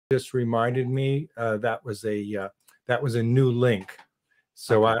just reminded me that was a new link.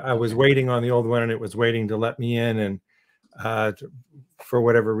 So I was waiting on the old one, and it was waiting to let me in, and for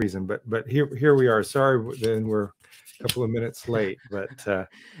whatever reason. But here we are. Sorry, then we're a couple of minutes late. But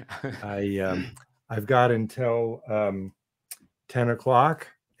I've got until 10 o'clock,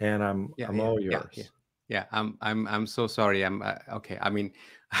 and I'm all yours. Yeah, I'm so sorry. I'm okay. I mean,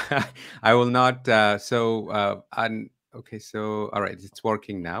 I will not. Okay, so all right, it's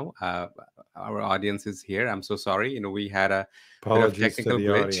working now. Our audience is here. I'm so sorry. We had a bit of technical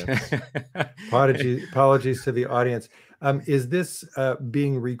glitch. Apologies to the audience. Is this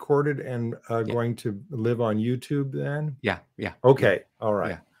being recorded and going to live on YouTube then? Yeah. Okay. Yeah. All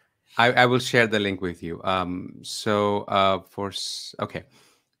right. Yeah. I will share the link with you. Okay.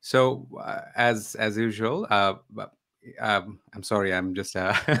 So as usual, I'm sorry, I'm just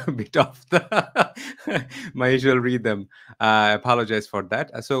a bit off my usual rhythm. I apologize for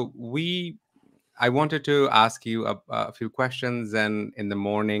that. I wanted to ask you a few questions, and in the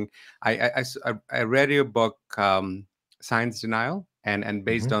morning, I read your book, Science Denial, and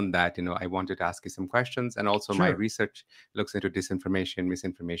based on that, I wanted to ask you some questions, and also my research looks into disinformation,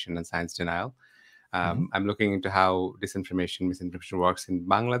 misinformation, and science denial. I'm looking into how disinformation, misinformation works in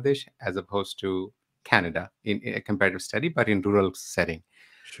Bangladesh as opposed to Canada in a comparative study, but in rural setting.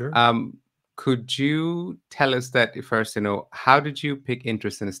 Sure. Could you tell us that first, how did you pick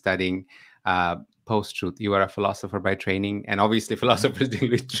interest in studying post-truth? You are a philosopher by training, and obviously philosophers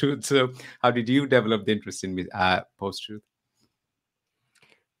deal with truth. So how did you develop the interest in post-truth?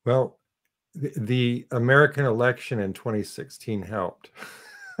 Well, the American election in 2016 helped.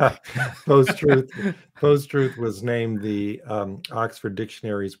 Post-truth was named the Oxford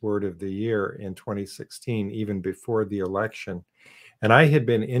Dictionary's Word of the Year in 2016, even before the election. And I had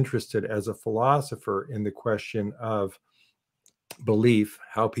been interested as a philosopher in the question of belief,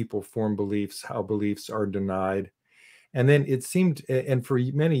 how people form beliefs, how beliefs are denied. And then it seemed, and for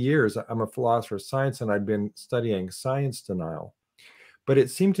many years, I'm a philosopher of science, and I'd been studying science denial. But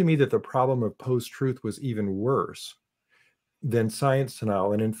it seemed to me that the problem of post-truth was even worse than science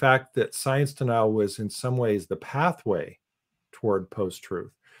denial. And in fact, that science denial was in some ways the pathway toward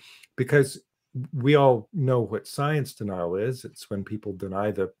post-truth, because we all know what science denial is. It's when people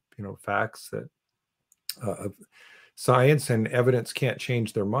deny the facts that of science, and evidence can't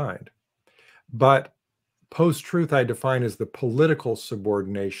change their mind. But post-truth I define as the political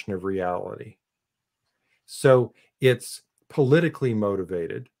subordination of reality. So it's politically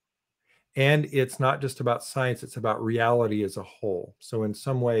motivated, and it's not just about science, it's about reality as a whole. So in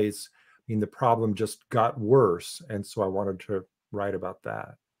some ways, the problem just got worse. And so I wanted to write about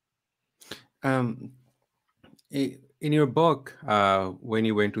that. In your book, when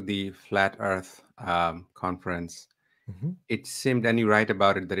you went to the Flat Earth conference, it seemed, and you write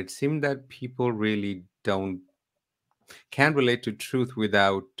about it, that it seemed that people really can't relate to truth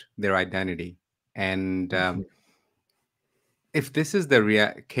without their identity. And if this is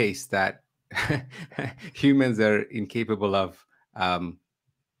the case, that humans are incapable of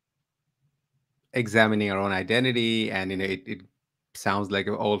examining our own identity, and it sounds like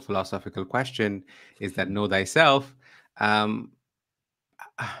an old philosophical question, is that know thyself.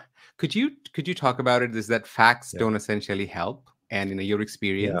 Could you talk about it? Is that facts don't essentially help, and your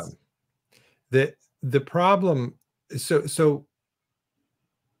experience? The problem, so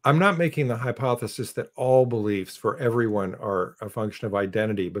I'm not making the hypothesis that all beliefs for everyone are a function of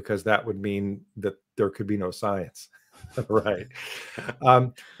identity, because that would mean that there could be no science. Right.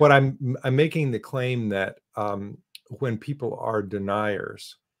 What I'm making the claim that when people are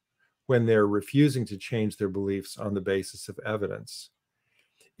deniers, when they're refusing to change their beliefs on the basis of evidence,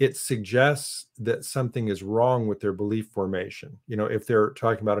 it suggests that something is wrong with their belief formation. If they're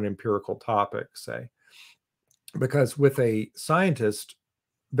talking about an empirical topic, say, because with a scientist,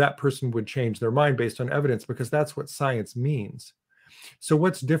 that person would change their mind based on evidence, because that's what science means. So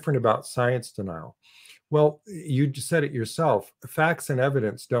what's different about science denial? Well, you just said it yourself. Facts and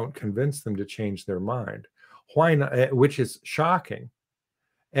evidence don't convince them to change their mind. Why not? Which is shocking.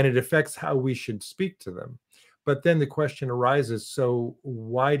 And it affects how we should speak to them. But then the question arises, so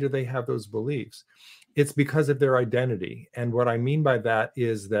why do they have those beliefs? It's because of their identity. And what I mean by that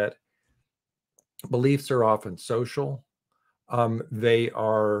is that beliefs are often social. They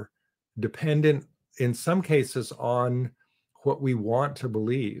are dependent, in some cases, on what we want to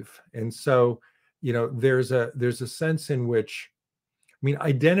believe. And so, there's a sense in which,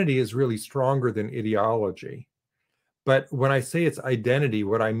 identity is really stronger than ideology. But when I say it's identity,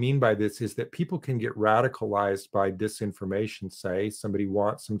 what I mean by this is that people can get radicalized by disinformation. Say somebody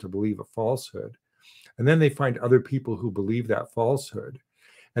wants them to believe a falsehood, and then they find other people who believe that falsehood.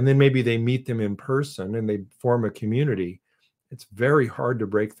 and then maybe they meet them in person and they form a community, it's very hard to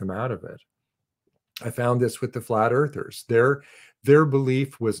break them out of it. I found this with the flat earthers. Their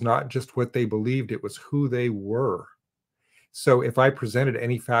belief was not just what they believed, it was who they were. So if I presented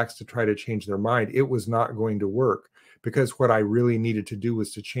any facts to try to change their mind, it was not going to work, because what I really needed to do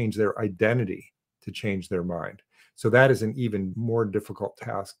was to change their identity to change their mind. So that is an even more difficult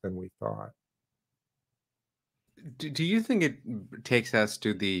task than we thought. Do you think it takes us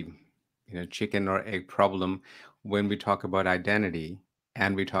to the, chicken or egg problem when we talk about identity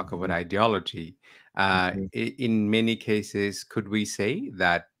and we talk about Mhm, ideology? mhm, In many cases, could we say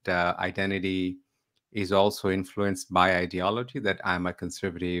that identity is also influenced by ideology? That I'm a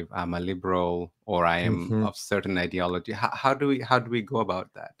conservative, I'm a liberal, or I am mhm. of certain ideology. How do we go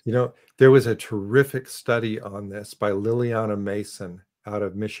about that? There was a terrific study on this by Liliana Mason out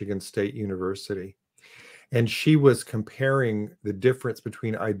of Michigan State University. And she was comparing the difference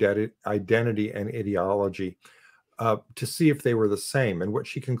between identity and ideology to see if they were the same. And what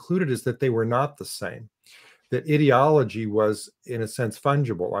she concluded is that they were not the same. That ideology was, in a sense,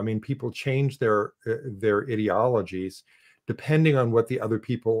 fungible. I mean, people change their ideologies depending on what the other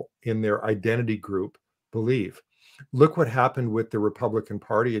people in their identity group believe. Look what happened with the Republican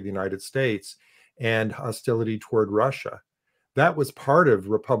Party of the United States and hostility toward Russia. That was part of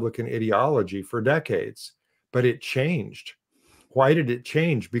Republican ideology for decades, but it changed. Why did it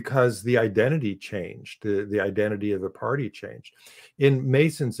change? Because the identity changed, the identity of the party changed. In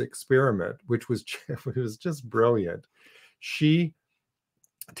Mason's experiment, which was it was just brilliant, she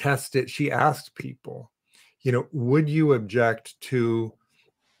she asked people, would you object to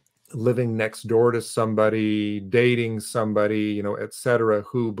living next door to somebody, dating somebody, et cetera,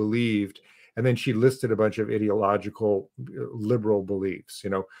 who believed, and then she listed a bunch of ideological liberal beliefs,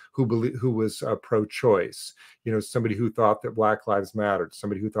 who was pro-choice, somebody who thought that Black Lives Mattered,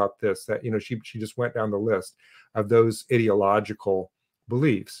 somebody who thought this, that, she just went down the list of those ideological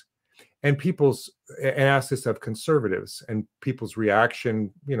beliefs. And asked this of conservatives, and people's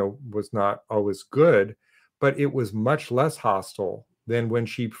reaction, was not always good, but it was much less hostile than when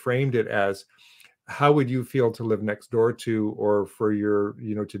she framed it as, how would you feel to live next door to, or for your,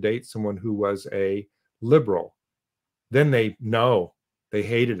 to date someone who was a liberal? Then they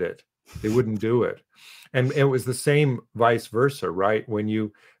hated it. They wouldn't do it. And it was the same vice versa, right?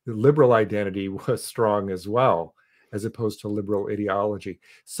 The liberal identity was strong as well, as opposed to liberal ideology.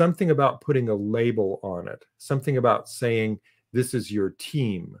 Something about putting a label on it, something about saying, this is your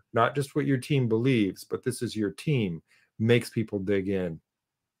team, not just what your team believes, but this is your team, makes people dig in.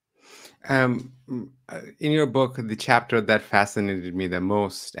 In your book, the chapter that fascinated me the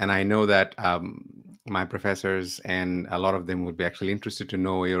most, and I know that my professors and a lot of them would be actually interested to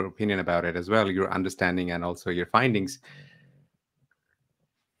know your opinion about it as well, your understanding and also your findings.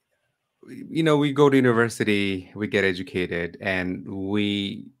 We go to university, we get educated, and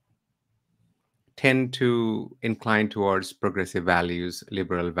we tend to incline towards progressive values,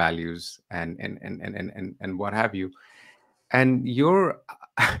 liberal values, and what have you. And your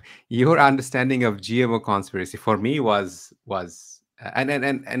your understanding of GMO conspiracy for me was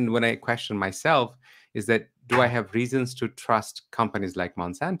and when I question myself, is that, do I have reasons to trust companies like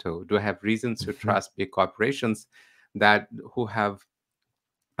Monsanto? Do I have reasons to Mhm. trust big corporations that who have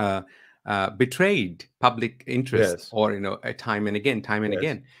uh, betrayed public interest, Yes, or time and again, time and yes.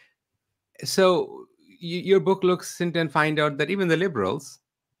 again? So your book looks into and find out that even the liberals,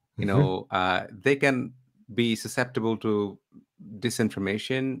 Mhm. they can be susceptible to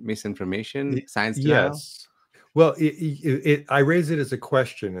disinformation, misinformation, science denial. Yes. Well, I raise it as a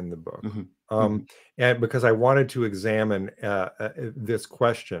question in the book, Hmm. Hmm. um, and because I wanted to examine this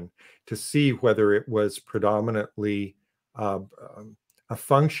question to see whether it was predominantly uh, um, a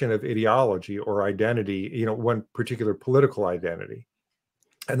function of ideology or identity, one particular political identity.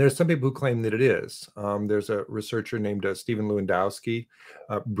 And there's some people who claim that it is. There's a researcher named Stephen Lewandowski,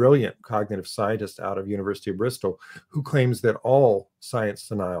 a brilliant cognitive scientist out of University of Bristol, who claims that all science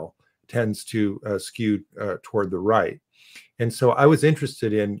denial tends to skew toward the right. And so I was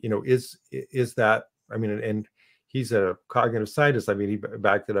interested in, is that? I mean, and he's a cognitive scientist. I mean, he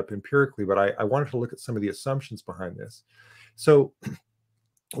backed it up empirically, but I wanted to look at some of the assumptions behind this. So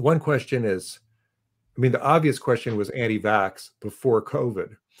one question is, I mean, the obvious question was anti-vax before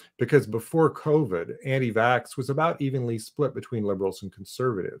COVID, because before COVID, anti-vax was about evenly split between liberals and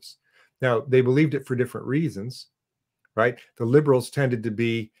conservatives. Now, they believed it for different reasons, right? The liberals tended to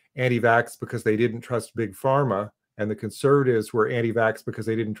be anti-vax because they didn't trust big pharma, and the conservatives were anti-vax because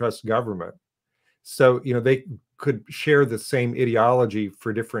they didn't trust government. So, they could share the same ideology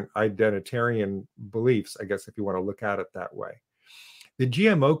for different identitarian beliefs, I guess, if you want to look at it that way. the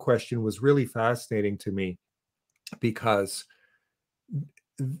GMO question was really fascinating to me because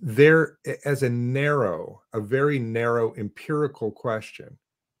there, as a very narrow empirical question,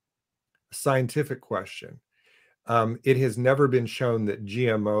 scientific question, it has never been shown that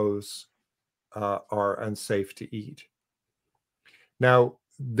GMOs are unsafe to eat. Now,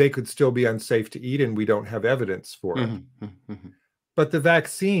 they could still be unsafe to eat, and we don't have evidence for it. But the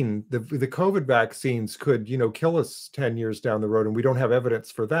vaccine, the COVID vaccines could, kill us 10 years down the road, and we don't have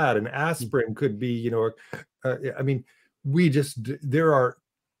evidence for that. And aspirin could be, I mean, there are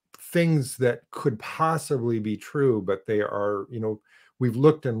things that could possibly be true, but they are, we've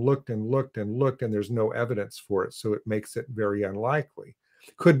looked and looked and looked and looked, and there's no evidence for it. So it makes it very unlikely.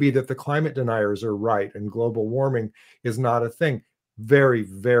 Could be that the climate deniers are right and global warming is not a thing. Very,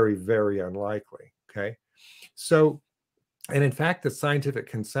 very, very unlikely. Okay. So, and in fact, the scientific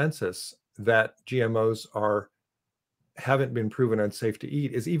consensus that GMOs haven't been proven unsafe to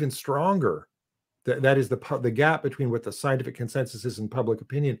eat is even stronger. That is the gap between what the scientific consensus is and public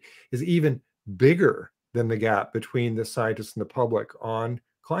opinion is even bigger than the gap between the scientists and the public on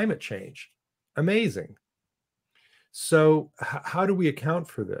climate change. Amazing. So how do we account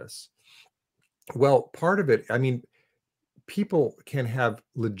for this? Well, part of it, I mean, people can have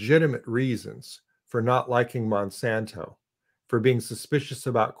legitimate reasons for not liking Monsanto, for being suspicious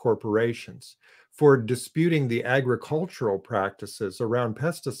about corporations, for disputing the agricultural practices around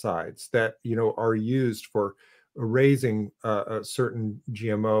pesticides that are used for raising certain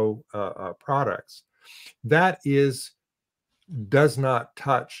GMO products. That does not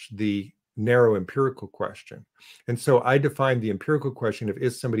touch the narrow empirical question. And so I define the empirical question of,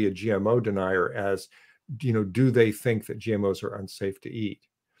 is somebody a GMO denier as, do they think that GMOs are unsafe to eat?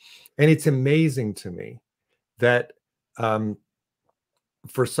 And it's amazing to me that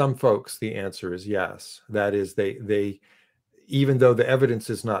for some folks, the answer is yes. That is, they even though the evidence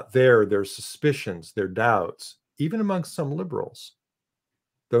is not there, their suspicions, their doubts, even amongst some liberals,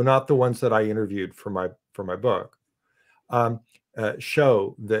 though not the ones that I interviewed for my book,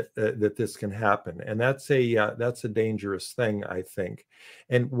 show that this can happen, and that's a dangerous thing, I think.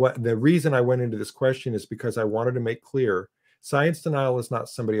 And what the reason I went into this question is because I wanted to make clear science denial is not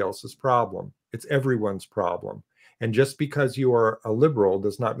somebody else's problem; it's everyone's problem. And just because you are a liberal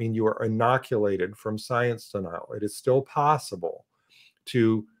does not mean you are inoculated from science denial. It is still possible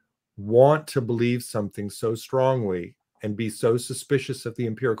to want to believe something so strongly and be so suspicious of the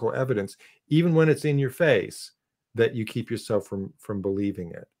empirical evidence, even when it's in your face, that you keep yourself from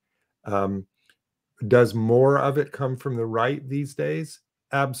believing it. Does more of it come from the right these days?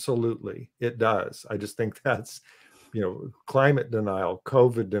 Absolutely, it does. I just think that's, climate denial,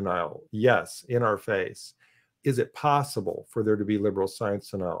 COVID denial, yes, in our face. Is it possible for there to be liberal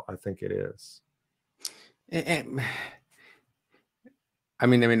science denial? I think it is.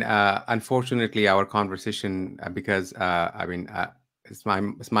 Unfortunately, our conversation, because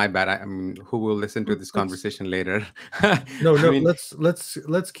it's my bad. I mean, who will listen to this conversation later? No, let's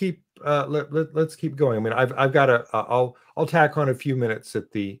keep let's keep going. I mean, I've got I'll tack on a few minutes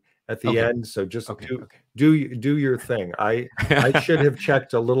at the Okay. end. So just Okay. do your thing. I should have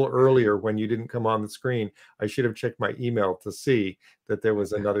checked a little earlier when you didn't come on the screen. I should have checked my email to see that there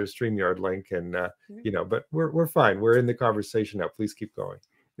was another StreamYard link, and but we're fine. We're in the conversation now. Please keep going.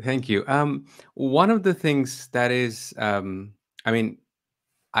 Thank you. One of the things that is, I've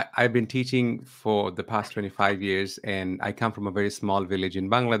been teaching for the past 25 years, and I come from a very small village in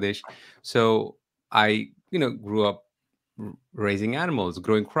Bangladesh. So I, grew up raising animals,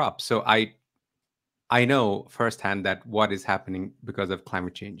 growing crops. So I know firsthand that what is happening because of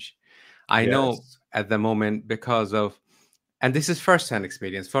climate change. I know Yes. at the moment because of, and this is firsthand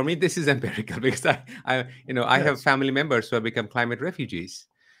experience. For me, this is empirical because I Yes. have family members who have become climate refugees.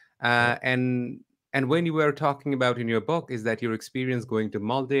 Yeah. And when you were talking about in your book is that your experience going to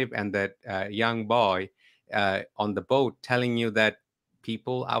Maldives and that young boy on the boat telling you that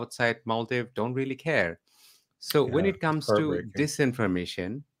people outside Maldives don't really care. So when Yeah, it it's comes to heartbreaking.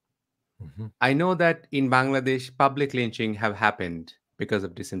 disinformation, Mm-hmm. I know that in Bangladesh, public lynching have happened because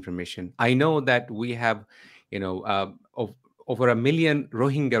of disinformation. I know that we have, over 1 million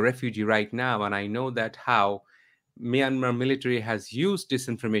Rohingya refugee right now, and I know that how Myanmar military has used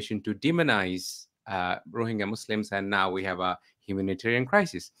disinformation to demonize Rohingya Muslims, and now we have a humanitarian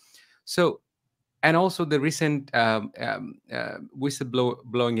crisis. So, and also the recent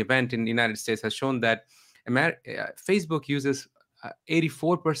whistleblowing event in the United States has shown that Facebook uses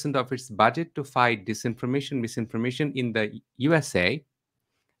 84% of its budget to fight disinformation, misinformation in the USA,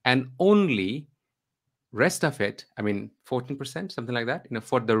 and only rest of it, 14%, something like that,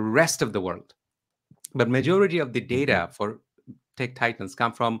 for the rest of the world. But majority of the data for tech titans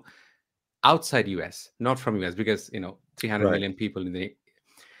come from outside US, not from US, because 300 Right. million people in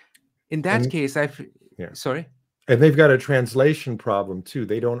that And case, yeah. sorry. And they've got a translation problem too.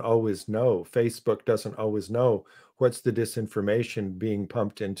 They don't always know. Facebook doesn't always know what's the disinformation being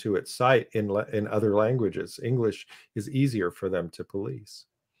pumped into its site in other languages. English is easier for them to police.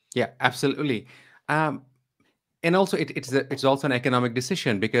 Yeah, absolutely. Um, and also it's also an economic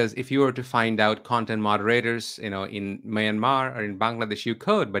decision, because if you were to find out content moderators, in Myanmar or in Bangladesh, you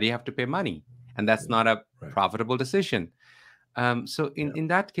could, but you have to pay money, and that's Yeah. not a Right. profitable decision. So Yeah. in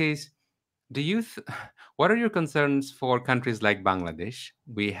that case, do you what are your concerns for countries like Bangladesh?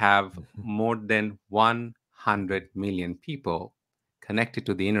 We have Mhm. more than 100 million people connected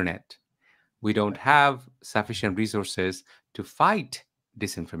to the internet. We don't have sufficient resources to fight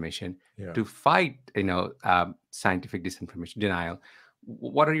disinformation, Yeah. to fight scientific disinformation denial.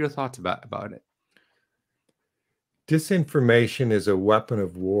 What are your thoughts about it? Disinformation is a weapon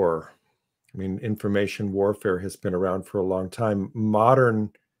of war. I mean, information warfare has been around for a long time.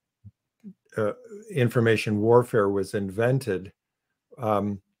 Modern information warfare was invented,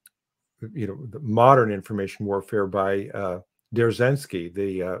 um, the modern information warfare by Dzerzhinsky,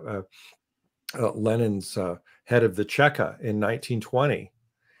 Lenin's head of the Cheka in 1920.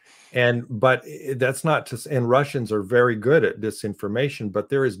 But that's not to, and Russians are very good at disinformation, but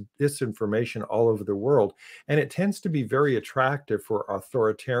there is disinformation all over the world. And it tends to be very attractive for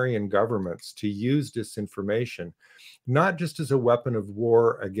authoritarian governments to use disinformation, not just as a weapon of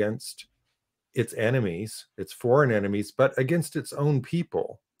war against its enemies, its foreign enemies, but against its own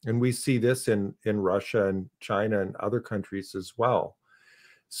people. And we see this in Russia and China and other countries as well.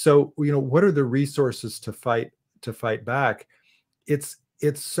 So, what are the resources to fight back? It's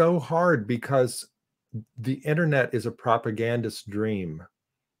so hard because the internet is a propagandist dream. I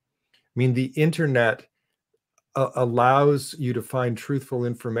mean, the internet allows you to find truthful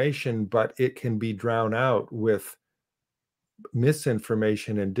information, but it can be drowned out with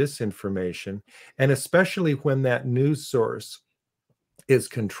misinformation and disinformation. And especially when that news source is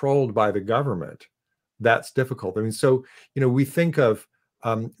controlled by the government, that's difficult. I mean, so, we think of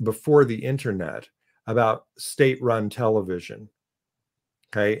before the internet about state-run television.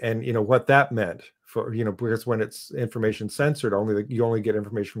 Okay, and what that meant for, because when it's information censored, you only get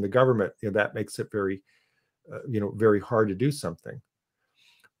information from the government. That makes it very, very hard to do something.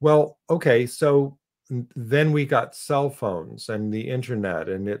 Well, okay, so then we got cell phones and the internet,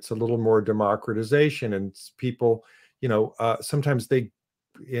 and it's a little more democratization, and people, sometimes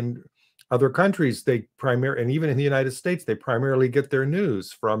in other countries, and even in the United States, they primarily get their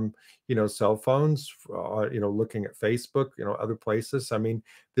news from, cell phones, looking at Facebook, other places. I mean,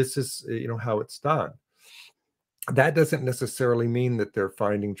 this is, how it's done. That doesn't necessarily mean that they're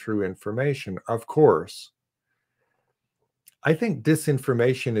finding true information. Of course, I think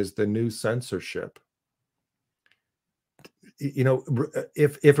disinformation is the new censorship.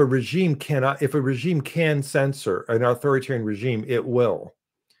 If a regime can censor, an authoritarian regime, it will.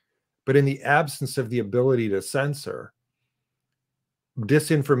 But in the absence of the ability to censor,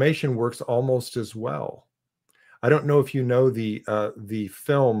 disinformation works almost as well. I don't know if you know the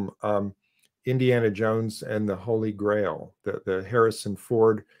film Indiana Jones and the Holy Grail, the Harrison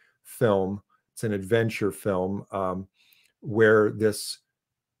Ford film. It's an adventure film where this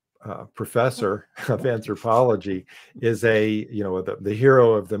professor of anthropology is the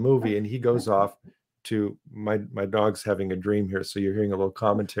hero of the movie, and he goes off to my dog's having a dream here, so you're hearing a little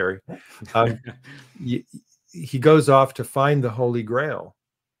commentary. He goes off to find the Holy Grail,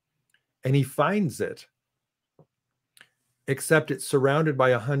 and he finds it, except it's surrounded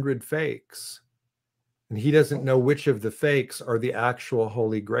by 100 fakes. And he doesn't know which of the fakes are the actual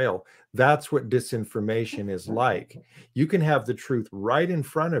Holy Grail. That's what disinformation is like. You can have the truth right in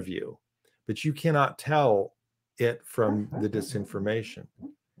front of you, but you cannot tell it from the disinformation.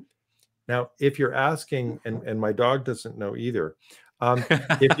 Now, if you're asking, and my dog doesn't know either,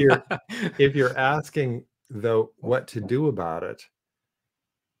 if you're asking though what to do about it,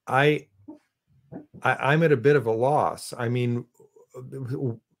 I'm at a bit of a loss. I mean,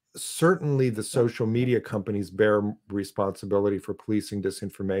 certainly the social media companies bear responsibility for policing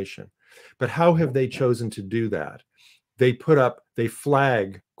disinformation, but how have they chosen to do that? They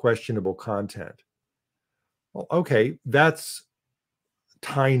flag questionable content. Well, okay, that's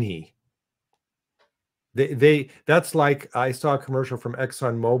tiny. That's like, I saw a commercial from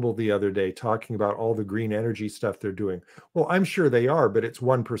ExxonMobil the other day talking about all the green energy stuff they're doing. Well, I'm sure they are, but it's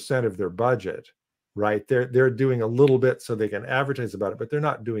 1% of their budget, right? They're doing a little bit so they can advertise about it, but they're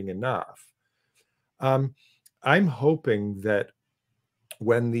not doing enough. I'm hoping that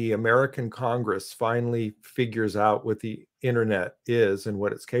when the American Congress finally figures out what the internet is and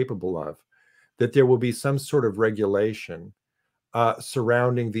what it's capable of, that there will be some sort of regulation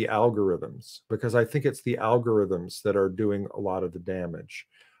surrounding the algorithms, because I think it's the algorithms that are doing a lot of the damage.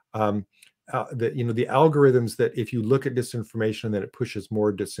 The algorithms that, if you look at disinformation, then it pushes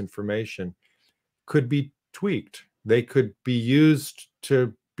more disinformation, could be tweaked. They could be used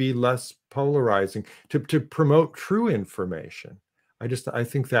to be less polarizing, to promote true information. I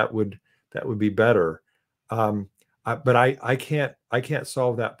think that would be better. But I can't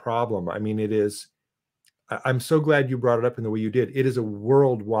solve that problem. I mean, it is. I'm so glad you brought it up in the way you did. It is a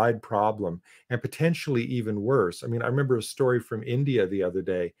worldwide problem, and potentially even worse. I mean, I remember a story from India the other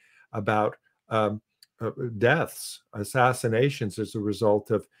day about um, deaths, assassinations as a result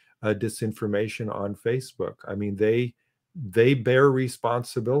of disinformation on Facebook. I mean, they bear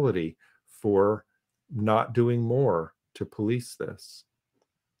responsibility for not doing more to police this.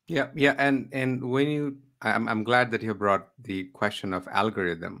 Yeah, yeah, and when I'm glad that you brought the question of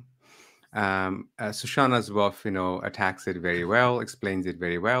algorithm. Sushana's buff, attacks it very well, explains it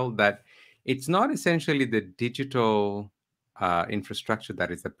very well, that it's not essentially the digital infrastructure that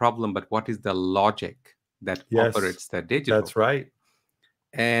is the problem, but what is the logic that Yes, operates the digital. that's right.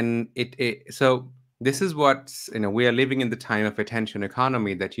 And so this is what, we are living in the time of attention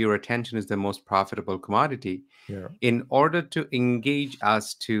economy, that your attention is the most profitable commodity. Yeah. In order to engage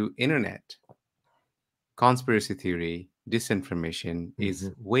us to internet, conspiracy theory, disinformation is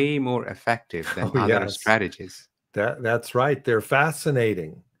Mhm. way more effective than Oh other yes. strategies. That's right. They're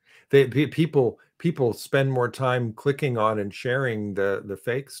fascinating. People spend more time clicking on and sharing the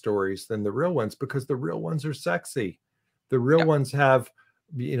fake stories than the real ones, because the real ones are sexy. The real Yeah, ones have,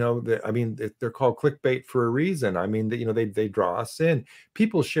 I mean, they're called clickbait for a reason. I mean, they draw us in.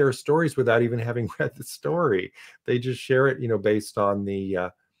 People share stories without even having read the story. They just share it, based on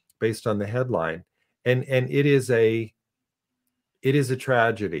the headline, and it is a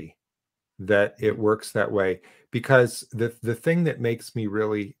tragedy that it works that way, because the thing that makes me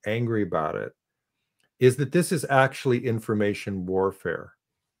really angry about it is that this is actually information warfare,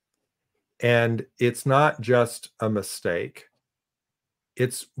 and it's not just a mistake,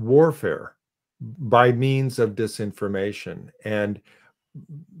 it's warfare by means of disinformation, and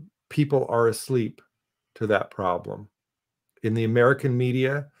people are asleep to that problem. In the American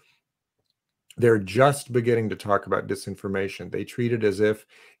media, they're just beginning to talk about disinformation. They treat it as if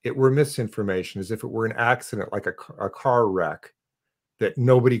it were misinformation, as if it were an accident, like a car wreck that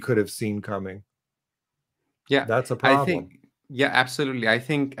nobody could have seen coming. yeah. That's a I think, problem. yeah, absolutely. I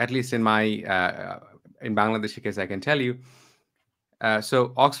think, at least in my in Bangladeshi case, I can tell you.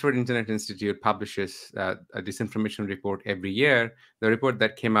 So Oxford Internet Institute publishes a disinformation report every year. The report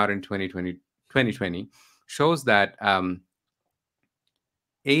that came out in 2020 shows that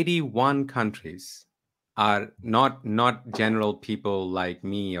 81 countries are not general people like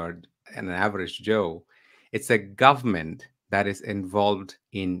me or an average Joe. It's a government that is involved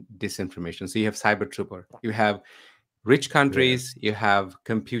in disinformation. So you have cyber trooper, you have rich countries, Yes. you have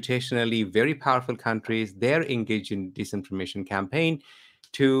computationally very powerful countries. They're engaged in disinformation campaign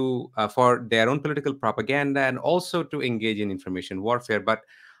to for their own political propaganda, and also to engage in information warfare. But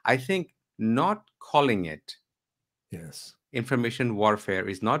I think not calling it Yes. information warfare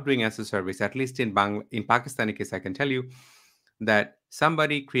is not doing us a service. At least in Pakistani case, I can tell you that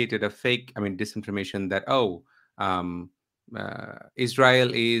somebody created a fake, disinformation, that um,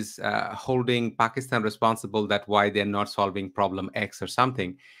 Israel is holding Pakistan responsible, that why they're not solving problem X or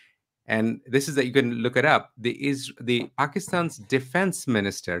something. And this is that, you can look it up. The Pakistan's defense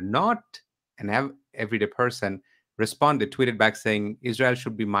minister, not an everyday person, responded, tweeted back saying Israel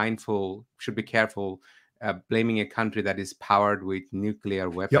should be mindful, should be careful, blaming a country that is powered with nuclear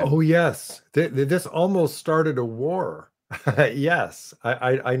Yeah. weapon. Oh, yes. This almost started a war. Yes,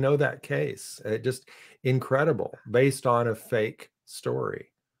 I know that case. Just incredible, based on a fake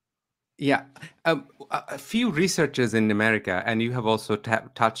story. Yeah, a few researchers in America, and you have also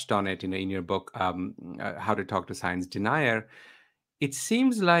touched on it, in your book, "How to Talk to Science Denier." It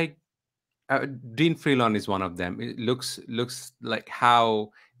seems like Dean Freelon is one of them. It looks like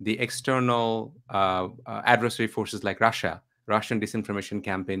how the external adversary forces like Russian disinformation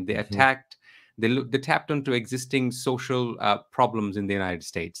campaign, they Mhm. attacked, they tapped onto existing social problems in the United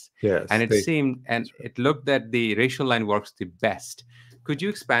States, and Yes, it seemed, and that's right. it looked that the racial line works the best. Could you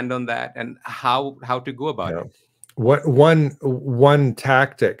expand on that, and how to go about Yeah. it? What one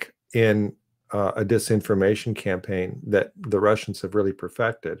tactic in a disinformation campaign that the Russians have really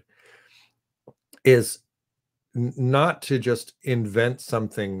perfected is not to just invent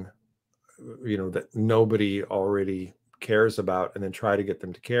something, that nobody already cares about and then try to get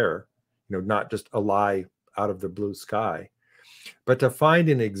them to care, not just a lie out of the blue sky, but to find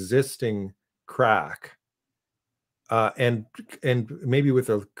an existing crack, and maybe with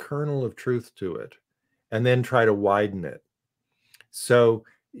a kernel of truth to it, and then try to widen it. So,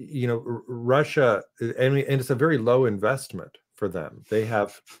 Russia, and it's a very low investment for them. They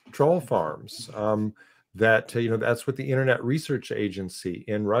have troll farms, that, that's what the Internet Research Agency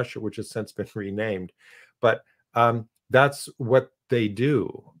in Russia, which has since been renamed, but that's what they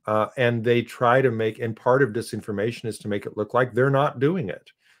do. And they try to make, and part of disinformation is to make it look like they're not doing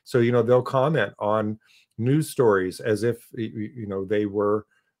it. So, they'll comment on news stories as if, they were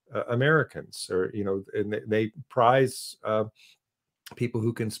Americans, or, and they prize people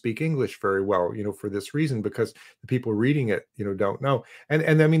who can speak English very well, for this reason, because the people reading it, don't know.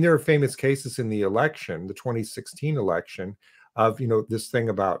 And I mean, there are famous cases in the election, the 2016 election, of, this thing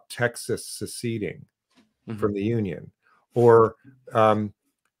about Texas seceding from the Union, or, and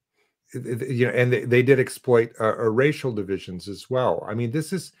they did exploit racial divisions as well. I mean,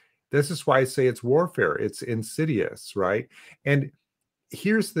 this is why I say it's warfare. It's insidious, right? And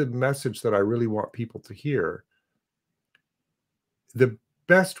here's the message that I really want people to hear. The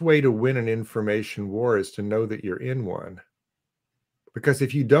best way to win an information war is to know that you're in one. Because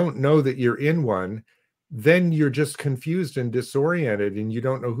if you don't know that you're in one, then you're just confused and disoriented, and you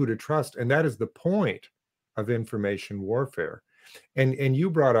don't know who to trust. And that is the point of information warfare. And you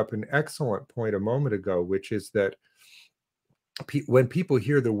brought up an excellent point a moment ago, which is that when people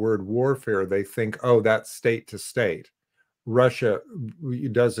hear the word warfare, they think, oh, that's state to state. Russia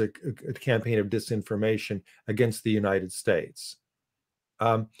does a campaign of disinformation against the United States.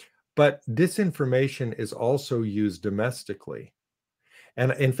 But disinformation is also used domestically.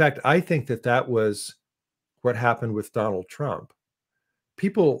 And in fact, I think that was what happened with Donald Trump.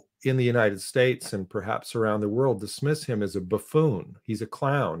 People in the United States and perhaps around the world dismiss him as a buffoon. He's a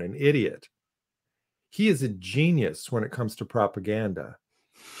clown, an idiot. He is a genius when it comes to propaganda.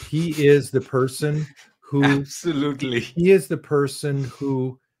 He is the person who Absolutely. He is the person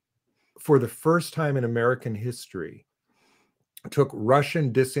who, for the first time in American history, took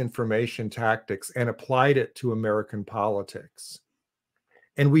Russian disinformation tactics and applied it to American politics.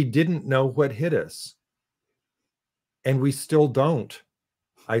 And we didn't know what hit us. And we still don't,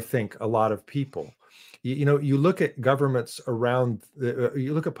 I think, a lot of people. You look at governments around,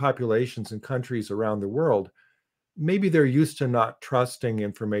 you look at populations in countries around the world, maybe they're used to not trusting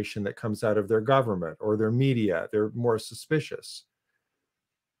information that comes out of their government or their media. They're more suspicious.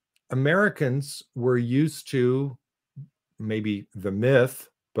 Americans were used to maybe the myth,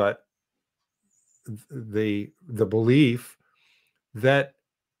 but the belief that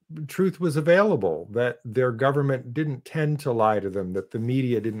truth was available, that their government didn't tend to lie to them, that the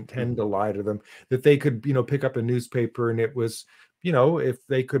media didn't tend to lie to them, that they could, pick up a newspaper and it was, if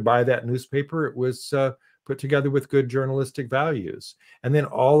they could buy that newspaper, it was put together with good journalistic values. And then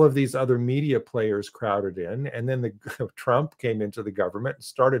all of these other media players crowded in, and then Trump came into the government and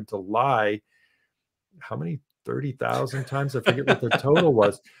started to lie. How many? 30,000 times? I forget what the total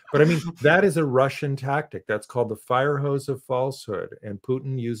was. But I mean, that is a Russian tactic. That's called the fire hose of falsehood. And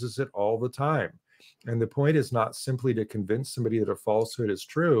Putin uses it all the time. And the point is not simply to convince somebody that a falsehood is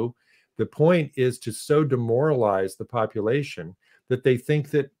true. The point is to so demoralize the population that they think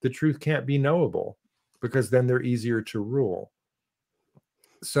that the truth can't be knowable, because then they're easier to rule.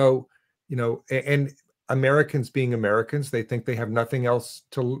 So, and Americans being Americans, they think they have nothing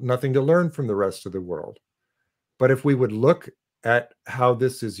to learn from the rest of the world. But if we would look at how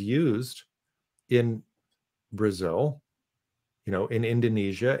this is used in Brazil, in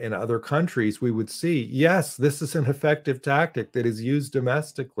Indonesia, in other countries, we would see, yes, this is an effective tactic that is used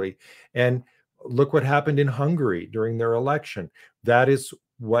domestically. And look what happened in Hungary during their election. That is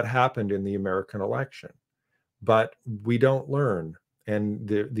what happened in the American election. But we don't learn. And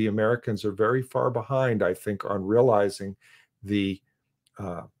the Americans are very far behind, I think, on realizing the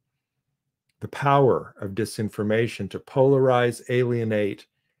power of disinformation to polarize, alienate,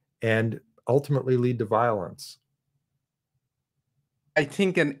 and ultimately lead to violence. I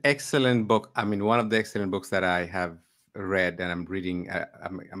think an excellent book. I mean, one of the excellent books that I have read and I'm reading,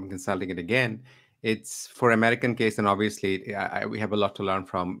 I'm consulting it again. It's for American case, and obviously we have a lot to learn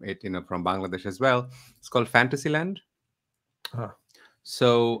from it, from Bangladesh as well. It's called Fantasyland. Huh.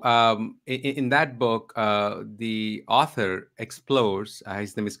 So in that book, the author explores,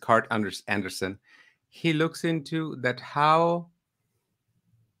 his name is Kurt Anderson. He looks into that how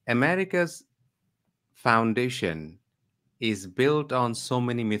America's foundation is built on so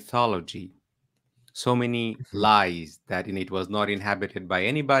many mythology so many Mhm. lies that it was not inhabited by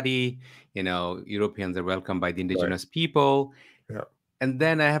anybody. Europeans are welcomed by the Right. indigenous people. Yeah. And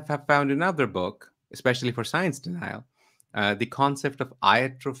then I have found another book, especially for science denial, the concept of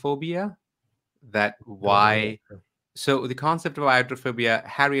iatrophobia, that Don't know that. why. So the concept of iatrophobia,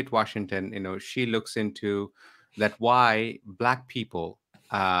 Harriet Washington, she looks into that why Black people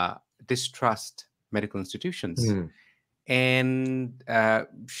uh, distrust medical institutions. Mm. And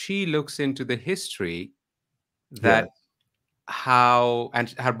she looks into the history Yes. that how, and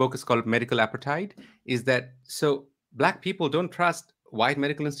her book is called Medical Appetite, is that so Black people don't trust white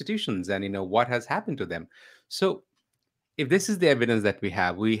medical institutions, and what has happened to them. So if this is the evidence that we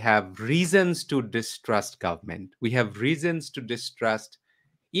have reasons to distrust government. We have reasons to distrust.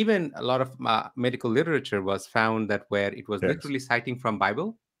 Even a lot of medical literature was found that where it was Yes. literally citing from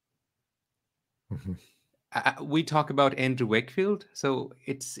Bible. Mhm. We talk about Andrew Wakefield, so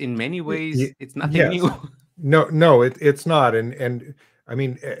it's in many ways it's nothing Yes. new. No, no, it's not. And I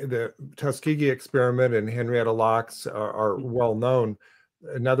mean, the Tuskegee experiment and Henrietta Lacks are Mhm, well known.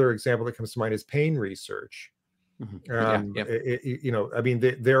 Another example that comes to mind is pain research. mhm. Yeah, yeah. I mean,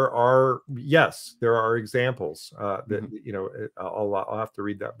 there are, yes, there are examples that, Mhm. I'll have to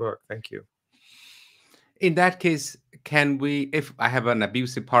read that book. Thank you. In that case, can we, if I have an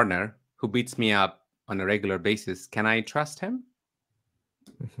abusive partner who beats me up on a regular basis, can I trust him?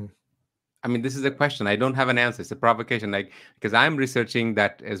 Mhm. I mean, this is a question. I don't have an answer. It's a provocation, like because I'm researching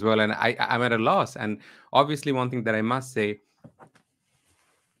that as well, and I'm at a loss. And obviously, one thing that I must say,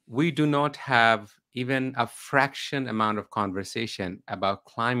 we do not have even a fraction amount of conversation about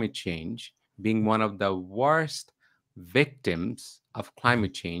climate change being one of the worst victims of Mhm.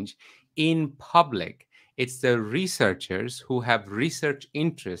 climate change in public. It's the researchers who have research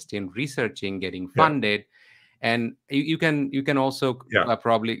interest in researching, getting Yeah, funded, and you can also yeah.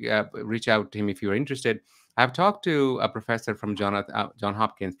 probably reach out to him if you're interested. I've talked to a professor from John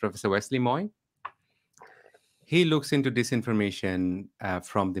Hopkins, Professor Wesley Moy. He looks into disinformation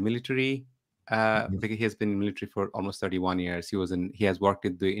from the military, Mhm. because he has been in military for almost 31 years. He has worked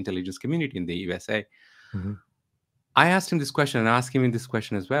in the intelligence community in the USA. Mhm. I asked him this question and asked him this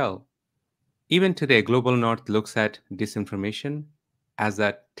question as well. Even today, Global North looks at disinformation as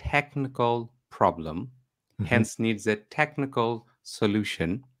a technical problem, Mhm. hence needs a technical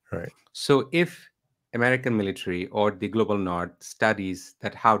solution. Right. So if American military or the Global North studies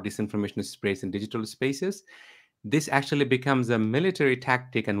that how disinformation is spread in digital spaces, this actually becomes a military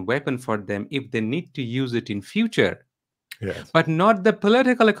tactic and weapon for them if they need to use it in future, Yes. but not the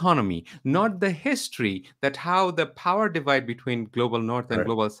political economy, not the history that how the power divide between global north and Right.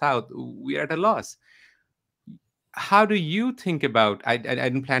 global south. We are at a loss. How do you think about, I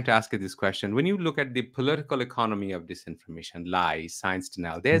didn't plan to ask you this question, when you look at the political economy of disinformation, lies, science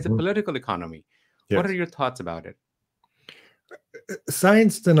denial, there's a Mhm. political economy. What are Yes. your thoughts about it?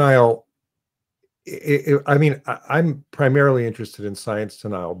 Science denial. I mean, I'm primarily interested in science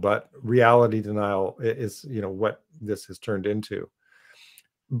denial, but reality denial is, what this has turned into.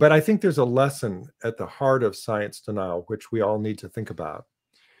 But I think there's a lesson at the heart of science denial, which we all need to think about,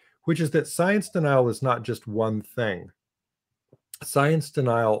 which is that science denial is not just one thing. Science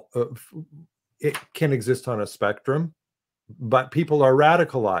denial, it can exist on a spectrum, but people are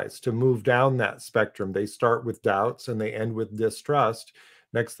radicalized to move down that spectrum. They start with doubts and they end with distrust.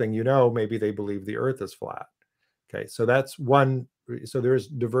 Next thing you know, maybe they believe the earth is flat. Okay, so that's one. So there's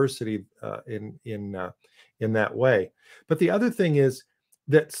diversity in that way. But the other thing is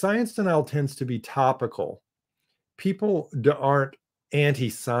that science denial tends to be topical. People aren't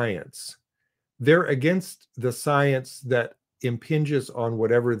anti-science. They're against the science that impinges on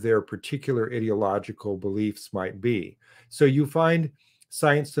whatever their particular ideological beliefs might be. So you find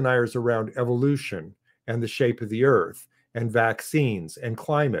science deniers around evolution and the shape of the earth and vaccines and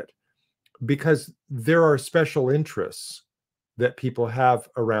climate because there are special interests that people have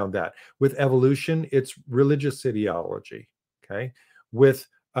around that. With evolution, it's religious ideology. Okay. With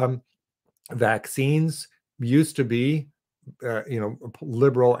vaccines, used to be,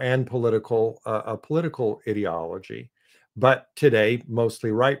 liberal and political, a political ideology, but today,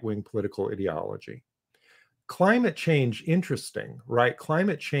 mostly right wing political ideology. Climate change, interesting, right?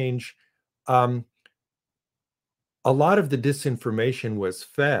 Climate change, um, a lot of the disinformation was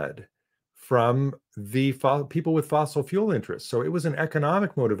fed from the people with fossil fuel interests. So it was an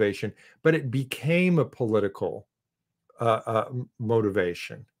economic motivation, but it became a political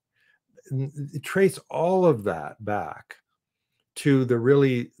motivation. Trace all of that back to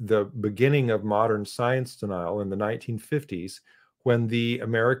the beginning of modern science denial in the 1950s, when the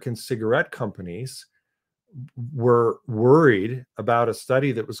American cigarette companies were worried about a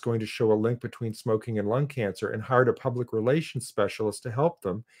study that was going to show a link between smoking and lung cancer and hired a public relations specialist to help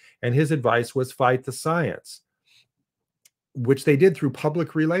them. And his advice was fight the science, which they did through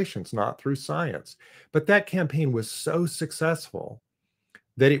public relations, not through science. But that campaign was so successful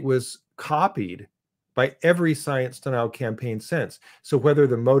that it was copied by every science denial campaign since. So whether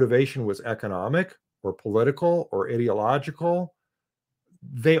the motivation was economic or political or ideological,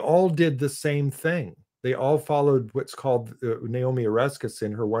 they all did the same thing. They all followed what's called, Naomi Oreskes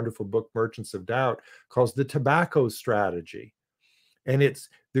in her wonderful book Merchants of Doubt calls the tobacco strategy. And it's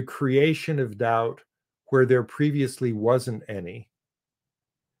the creation of doubt where there previously wasn't any,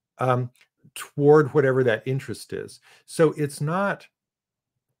 toward whatever that interest is. So it's not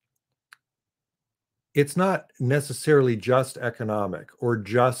necessarily just economic or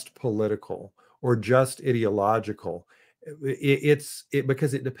just political or just ideological.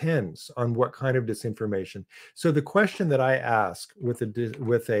 Because it depends on what kind of disinformation. So the question that I ask with a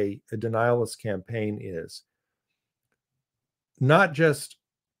denialist campaign is not just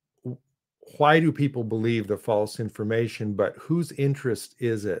why do people believe the false information, but whose interest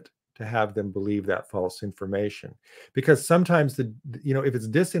is it to have them believe that false information? Because sometimes if it's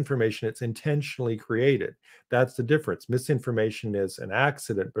disinformation, it's intentionally created. That's the difference. Misinformation is an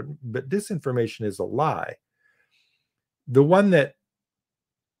accident, but disinformation is a lie. The one that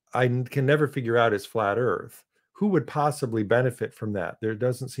I can never figure out is flat Earth. Who would possibly benefit from that? There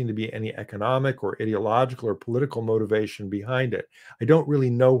doesn't seem to be any economic or ideological or political motivation behind it. I don't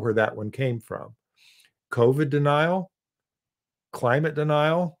really know where that one came from. COVID denial, climate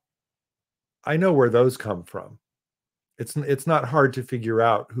denial, I know where those come from. It's not hard to figure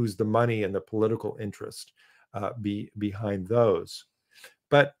out who's the money and the political interest behind those.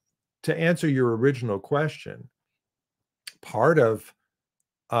 But to answer your original question, part of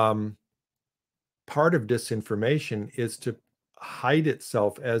disinformation is to hide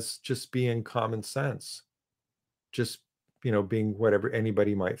itself as just being common sense, just being whatever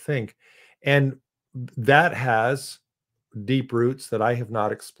anybody might think. And that has deep roots that I have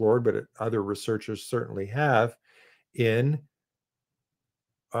not explored, but other researchers certainly have, in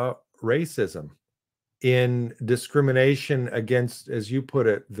racism, in discrimination against, as you put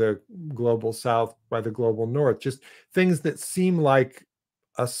it, the global South by the global North, just things that seem like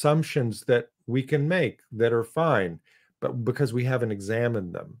assumptions that we can make that are fine, but because we haven't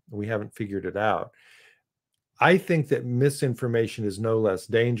examined them, we haven't figured it out. I think that misinformation is no less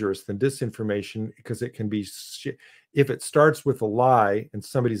dangerous than disinformation because it can be, if it starts with a lie in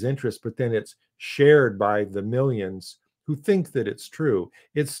somebody's interest, but then it's shared by the millions who think that it's true,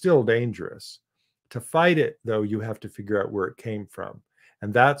 it's still dangerous. To fight it, though, you have to figure out where it came from.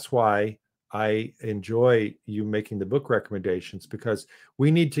 And that's why I enjoy you making the book recommendations, because we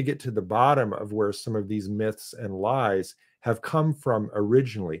need to get to the bottom of where some of these myths and lies have come from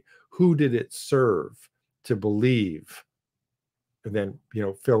originally. Who did it serve to believe? And then,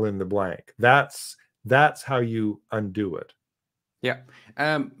 fill in the blank. That's how you undo it. Yeah.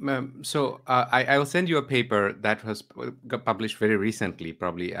 So I will send you a paper that was published very recently,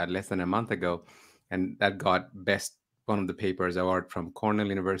 probably less than a month ago, and that got one of the papers award from Cornell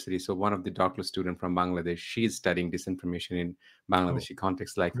University. So one of the doctoral student from Bangladesh, she's studying disinformation in Bangladeshi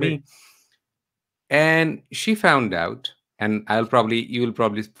context like me. And she found out, and you will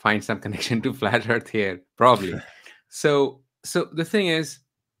probably find some connection to flat earth here, probably. So the thing is,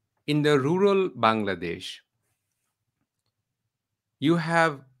 in the rural Bangladesh, you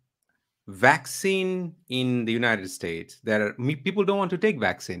have vaccine in the United States. People don't want to take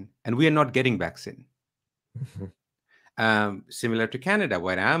vaccine, and we are not getting vaccine. Similar to Canada,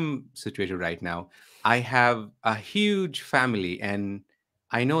 where I'm situated right now, I have a huge family, and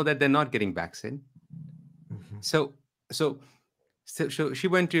I know that they're not getting vaccine. So she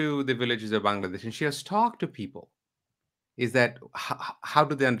went to the villages of Bangladesh, and she has talked to people. Is that how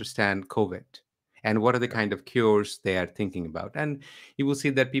do they understand COVID? And what are the kind of cures they are thinking about? And you will see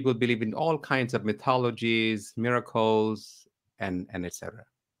that people believe in all kinds of mythologies, miracles, and etc.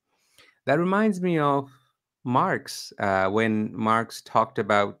 That reminds me of Marx, when Marx talked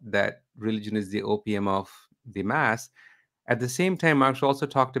about that religion is the opium of the mass. At the same time, Marx also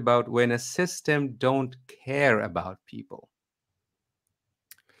talked about when a system don't care about people.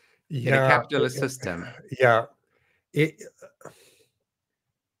 In a capitalist system. Yeah.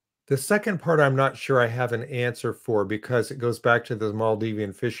 The second part, I'm not sure I have an answer for, because it goes back to the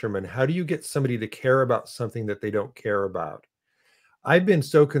Maldivian fisherman. How do you get somebody to care about something that they don't care about? I've been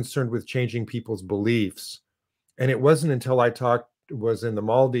so concerned with changing people's beliefs. And it wasn't until I was in the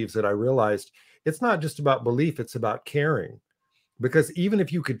Maldives that I realized it's not just about belief, it's about caring. Because even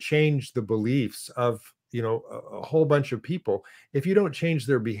if you could change the beliefs of a whole bunch of people. If you don't change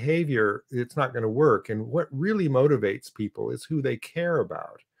their behavior, it's not going to work. And what really motivates people is who they care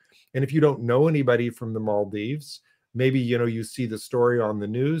about. And if you don't know anybody from the Maldives, maybe you see the story on the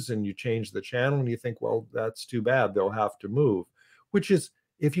news and you change the channel and you think, well, that's too bad, they'll have to move, which is,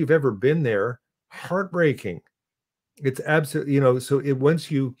 if you've ever been there, heartbreaking. It's absolutely, so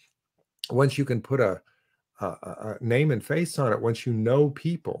once you can put a name and face on it, once you know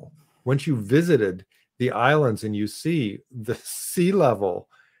people, once you visited the islands and you see the sea level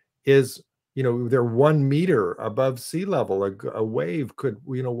is, they're 1 meter above sea level. A wave could,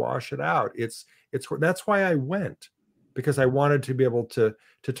 wash it out. That's why I went, because I wanted to be able to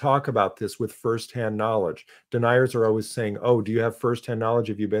talk about this with firsthand knowledge. Deniers are always saying, "Oh, do you have firsthand knowledge?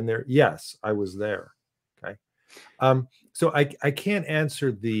 Have you been there?" Yes, I was there. Okay, so I can't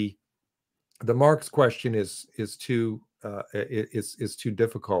answer the Marx question is too too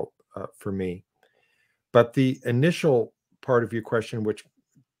difficult for me. But the initial part of your question, which,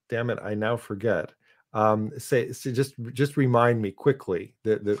 damn it, I now forget. Just remind me quickly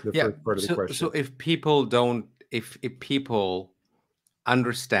the Yeah. first part of the question. So if people don't, if people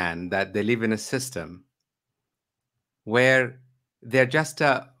understand that they live in a system where they're just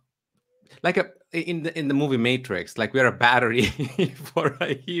like a in the movie Matrix, like we're a battery for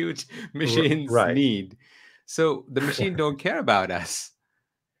a huge machine's Right. need. So the machine don't care about us.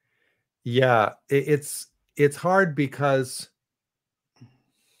 Yeah, it's hard because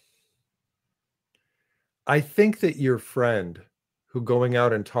I think that your friend who going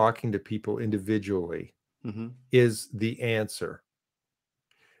out and talking to people individually is the answer,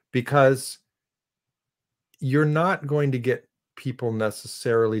 because you're not going to get people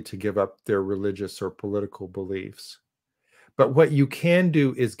necessarily to give up their religious or political beliefs. But what you can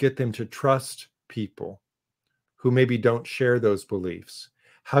do is get them to trust people who maybe don't share those beliefs.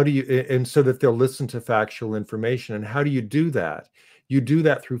 How do you, and so that they'll listen to factual information. And how do you do that? You do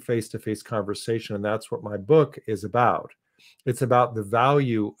that through face-to-face conversation. And that's what my book is about. It's about the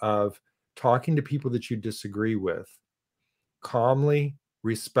value of talking to people that you disagree with calmly,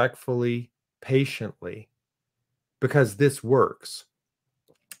 respectfully, patiently, because this works.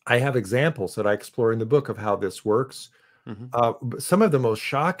 I have examples that I explore in the book of how this works. Some of the most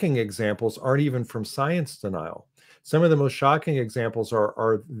shocking examples aren't even from science denial. Some of the most shocking examples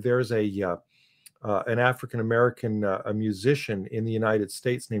are there's an African American a musician in the United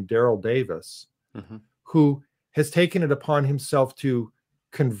States named Daryl Davis, who has taken it upon himself to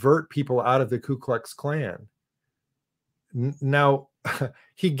convert people out of the Ku Klux Klan. Now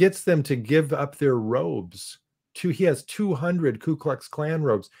he gets them to give up their robes. He has 200 Ku Klux Klan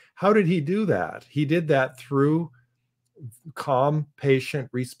robes. How did he do that? He did that through calm, patient,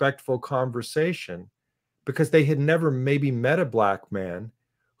 respectful conversation, because they had never maybe met a Black man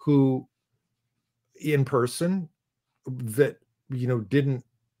who in person that didn't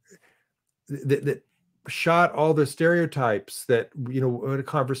that shot all the stereotypes, that in a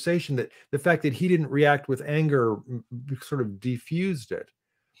conversation, that the fact that he didn't react with anger sort of diffused it.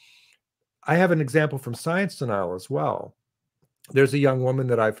 I have an example from science denial as well. There's a young woman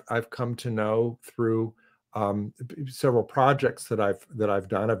that I've come to know through several projects that I've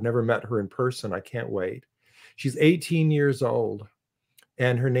done. I've never met her in person. I can't wait. She's 18 years old,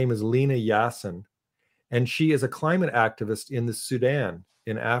 and her name is Lena Yassin, and she is a climate activist in the Sudan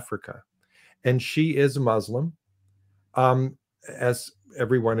in Africa, and she is Muslim, as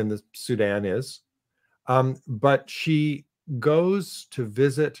everyone in the Sudan is, but she goes to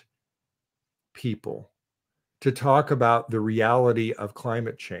visit people to talk about the reality of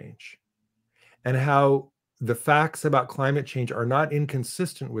climate change and how the facts about climate change are not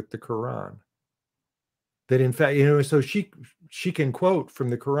inconsistent with the Quran. That in fact, so she can quote from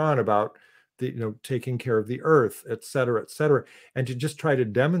the Quran about the taking care of the earth, et cetera, and to just try to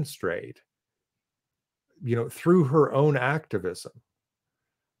demonstrate, through her own activism.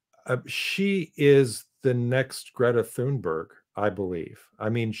 She is the next Greta Thunberg, I believe. I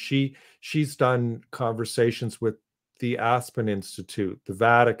mean, she's done conversations with the Aspen Institute, the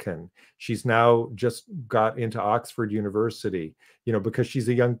Vatican. She's now just got into Oxford University, because she's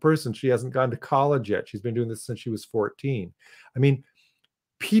a young person. She hasn't gone to college yet. She's been doing this since she was 14. I mean,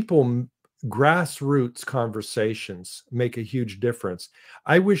 grassroots conversations make a huge difference.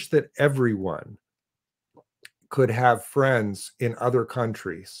 I wish that everyone could have friends in other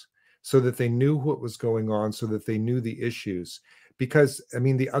countries so that they knew what was going on, so that they knew the issues. Because, I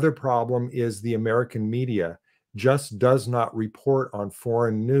mean, the other problem is the American media just does not report on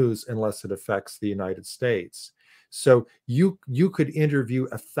foreign news unless it affects the United States. So you could interview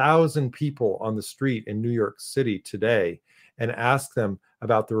 1,000 people on the street in New York City today, and ask them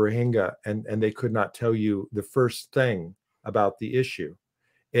about the Rohingya, and they could not tell you the first thing about the issue.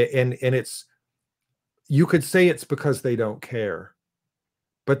 And it's, you could say it's because they don't care,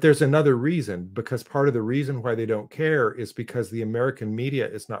 but there's another reason, because part of the reason why they don't care is because the American media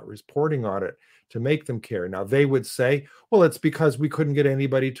is not reporting on it to make them care. Now, they would say, well, it's because we couldn't get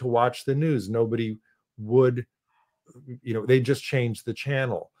anybody to watch the news. Nobody would, they just changed the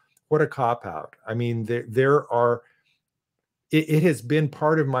channel. What a cop out. I mean, there are, it has been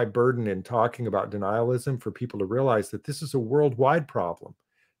part of my burden in talking about denialism for people to realize that this is a worldwide problem,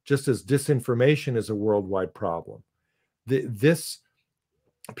 just as disinformation is a worldwide problem. This,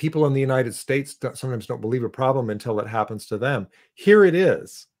 people in the United States sometimes don't believe a problem until it happens to them. Here it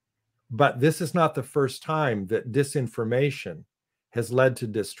is. But this is not the first time that disinformation has led to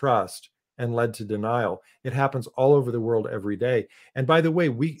distrust and led to denial. It happens all over the world every day. And by the way,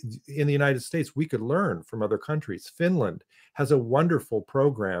 we in the United States, we could learn from other countries. Finland has a wonderful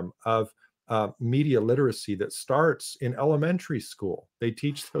program of media literacy that starts in elementary school. They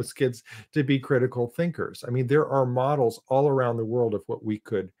teach those kids to be critical thinkers. I mean, there are models all around the world of what we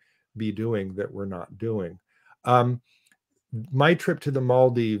could be doing that we're not doing. My trip to the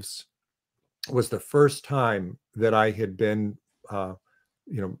Maldives was the first time that I had been,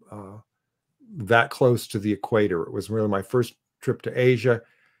 that close to the equator. It was really my first trip to Asia.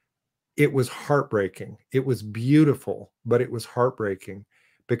 It was heartbreaking. It was beautiful, but it was heartbreaking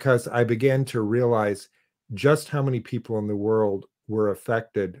because I began to realize just how many people in the world were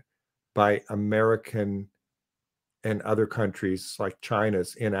affected by American and other countries like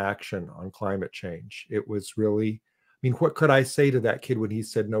China's inaction on climate change. It was really, I mean, what could I say to that kid when he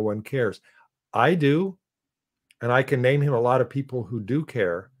said no one cares? I do, and I can name him a lot of people who do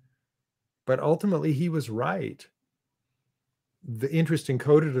care, but ultimately he was right. The interesting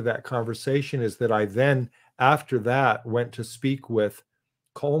coda to that conversation is that I then, after that, went to speak with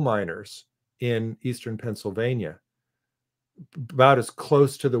coal miners in eastern Pennsylvania, about as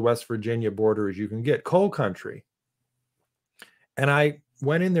close to the West Virginia border as you can get, coal country. And I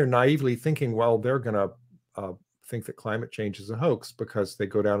went in there naively thinking, well, they're going to think that climate change is a hoax because they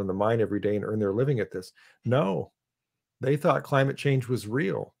go down in the mine every day and earn their living at this. No, they thought climate change was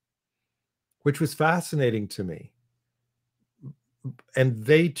real, which was fascinating to me. And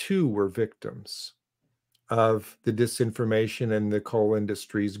they too were victims of the disinformation and the coal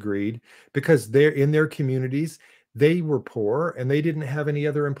industry's greed, because they're in their communities, they were poor and they didn't have any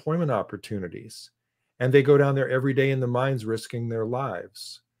other employment opportunities. And they go down there every day in the mines risking their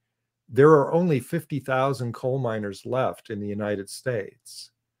lives. There are only 50,000 coal miners left in the United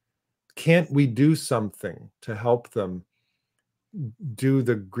States. Can't we do something to help them do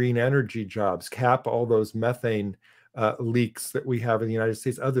the green energy jobs, cap all those methane leaks that we have in the United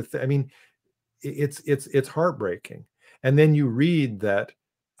States? I mean, it's heartbreaking. And then you read that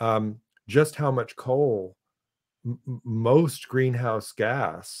just how much coal, most greenhouse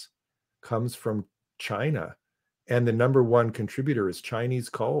gas comes from China, and the number one contributor is Chinese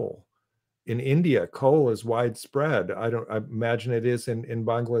coal. In India, coal is widespread. I imagine it is in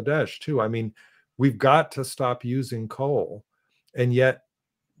Bangladesh too. I mean, we've got to stop using coal. And yet,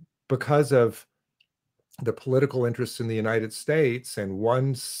 because of the political interests in the United States and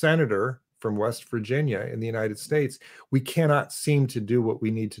one senator from West Virginia in the United States, we cannot seem to do what we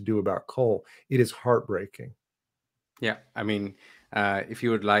need to do about coal. It is heartbreaking. Yeah, I mean, if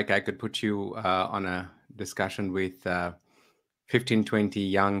you would like, I could put you on a discussion with 15, 20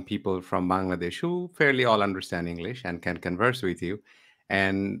 young people from Bangladesh who fairly all understand English and can converse with you.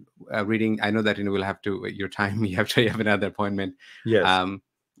 And reading, I know that we'll have to, your time, you have another appointment. Yes.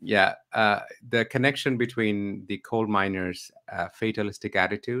 The connection between the coal miners' fatalistic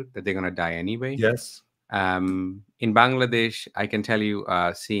attitude that they're going to die anyway. Yes. In Bangladesh, I can tell you,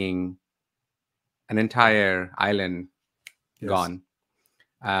 seeing an entire island gone.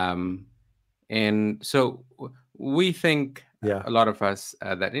 And so we think, a lot of us,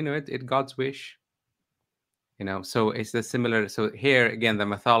 that, it's God's wish. So it's the similar. So here again, the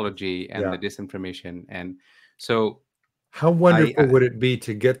mythology and the disinformation. And so how wonderful would it be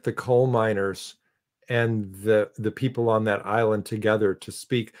to get the coal miners and the people on that island together to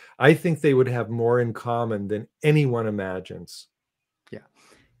speak? I think they would have more in common than anyone imagines. Yeah.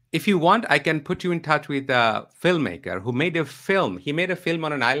 If you want, I can put you in touch with a filmmaker who made a film. He made a film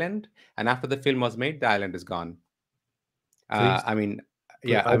on an island, and after the film was made, the island is gone. Please. I mean,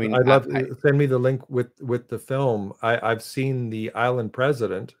 I'd love to send me the link with the film. I've seen the Island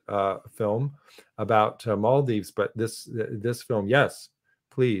President film about Maldives, but this film, yes,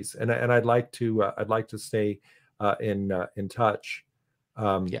 please. And I'd like to stay in touch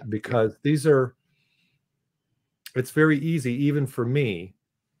because these are, it's very easy, even for me,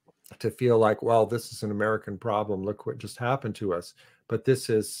 to feel like, well, this is an American problem. Look what just happened to us. But this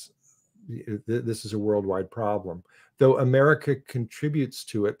is a worldwide problem. Though America contributes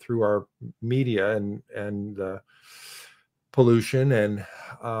to it through our media and pollution and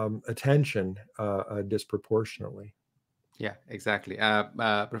attention disproportionately. Yeah, exactly.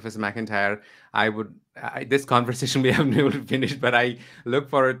 Professor Mcintyre, this conversation we haven't able to finish, but I look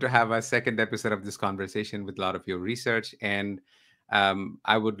forward to have a second episode of this conversation with a lot of your research. And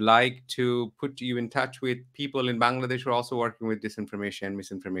I would like to put you in touch with people in Bangladesh who are also working with disinformation,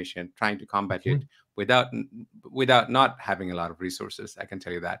 misinformation, trying to combat Mhm. it without without not having a lot of resources. I can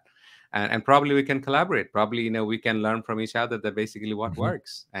tell you that. And probably we can collaborate. Probably, we can learn from each other that basically what Mhm.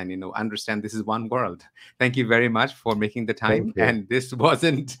 works, and understand this is one world. Thank you very much for making the time. Thank you. And this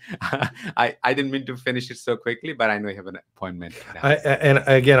wasn't, I didn't mean to finish it so quickly, but I know you have an appointment now. And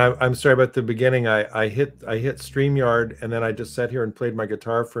again, I'm sorry about the beginning. I hit StreamYard, and then I just sat here and played my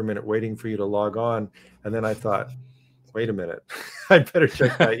guitar for a minute, waiting for you to log on. And then I thought, wait a minute, I better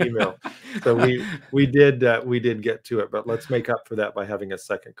check my email. So we did get to it, but let's make up for that by having a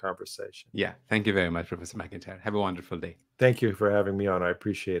second conversation. Yeah. Thank you very much, Professor McIntyre. Have a wonderful day. Thank you for having me on. I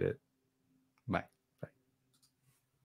appreciate it.